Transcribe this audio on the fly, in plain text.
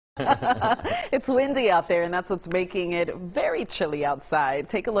It's windy out there, and that's what's making it very chilly outside.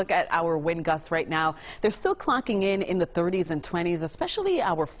 Take a look at our wind gusts right now. They're still clocking in the 30s and 20s, especially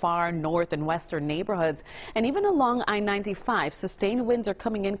our far north and western neighborhoods. And even along I-95, sustained winds are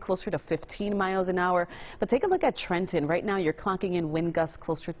coming in closer to 15 miles an hour. But take a look at Trenton. Right now, you're clocking in wind gusts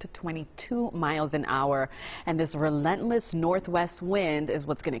closer to 22 miles an hour. And this relentless northwest wind is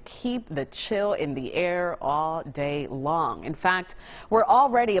what's going to keep the chill in the air all day long. In fact, we're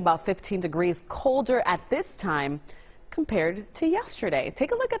already about 15 degrees colder at this time compared to yesterday.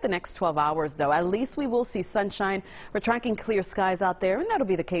 Take a look at the next 12 hours, though. At least we will see sunshine. We're tracking clear skies out there, and that'll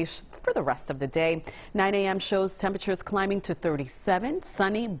be the case for the rest of the day. 9 a.m. shows temperatures climbing to 37,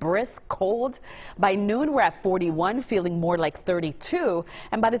 sunny, brisk, cold. By noon, we're at 41, feeling more like 32.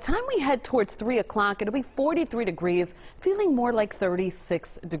 And by the time we head towards 3 o'clock, it'll be 43 degrees, feeling more like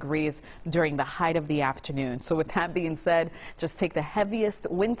 36 degrees during the height of the afternoon. So with that being said, just take the heaviest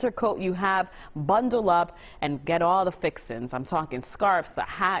winter coat you have, bundle up, and get all the fixins. I'm talking scarves, a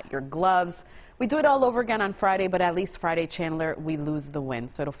hat, your gloves. We do it all over again on Friday, but at least Friday, Chandler, we lose the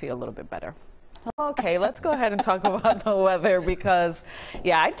wind, so it'll feel a little bit better. Okay, let's go ahead and talk about the weather because,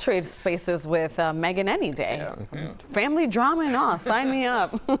 yeah, I'd trade spaces with Megan any day. Yeah. Family drama and all, sign me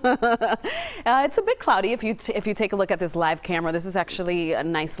up. It's a bit cloudy if you take a look at this live camera. This is actually a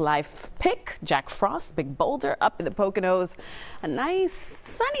nice live pic. Jack Frost, Big Boulder, up in the Poconos. A nice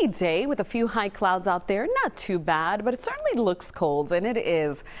sunny day with a few high clouds out there. Not too bad, but it certainly looks cold, and it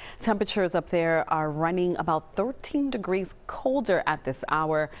is. Temperatures up there are running about 13 degrees colder at this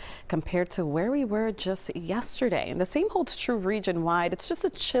hour compared to where we were just yesterday. And the same holds true region-wide. It's just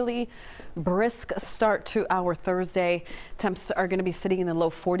a chilly, brisk start to our Thursday. Temps are going to be sitting in the low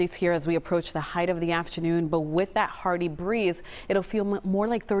 40s here as we approach the height of the afternoon. But with that hardy breeze, it'll feel more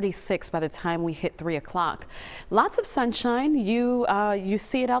like 36 by the time we hit 3 o'clock. Lots of sunshine. You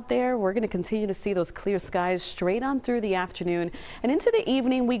see it out there. We're going to continue to see those clear skies straight on through the afternoon. And into the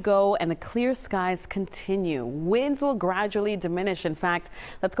evening we go, and the clear skies continue. Winds will gradually diminish. In fact,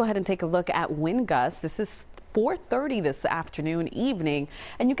 let's go ahead and take a look at wind gusts. This is 4:30 this afternoon, evening,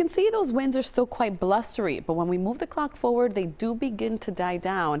 and you can see those winds are still quite blustery, but when we move the clock forward, they do begin to die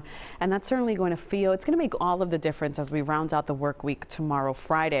down, and that's certainly going to feel, it's going to make all of the difference as we round out the work week tomorrow,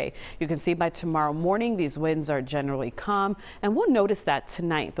 Friday. You can see by tomorrow morning, these winds are generally calm, and we'll notice that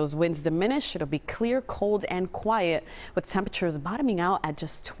tonight. Those winds diminish. It'll be clear, cold, and quiet, with temperatures bottoming out at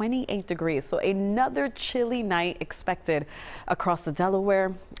just 28 degrees. So another chilly night expected across the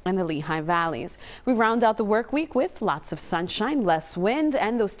Delaware and the Lehigh valleys. We round out the work week with lots of sunshine, less wind,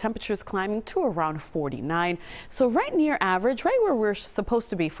 and those temperatures climbing to around 49. So right near average, right where we're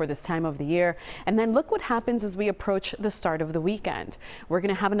supposed to be for this time of the year. And then look what happens as we approach the start of the weekend. We're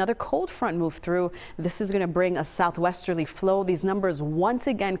going to have another cold front move through. This is going to bring a southwesterly flow. These numbers once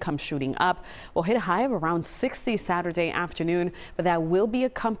again come shooting up. We'll hit a high of around 60 Saturday afternoon, but that will be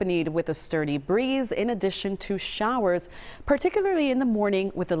accompanied with a sturdy breeze in addition to showers, particularly in the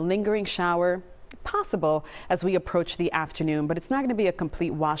morning with a lingering shower possible as we approach the afternoon, but it's not going to be a complete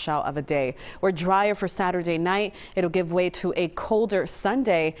washout of a day. We're drier for Saturday night. It'll give way to a colder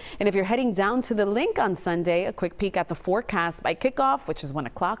Sunday. And if you're heading down to the link on Sunday, a quick peek at the forecast by kickoff, which is 1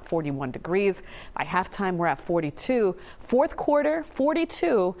 o'clock, 41 degrees. By halftime, we're at 42. Fourth quarter,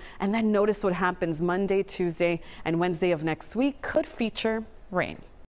 42. And then notice what happens Monday, Tuesday, and Wednesday of next week could feature rain.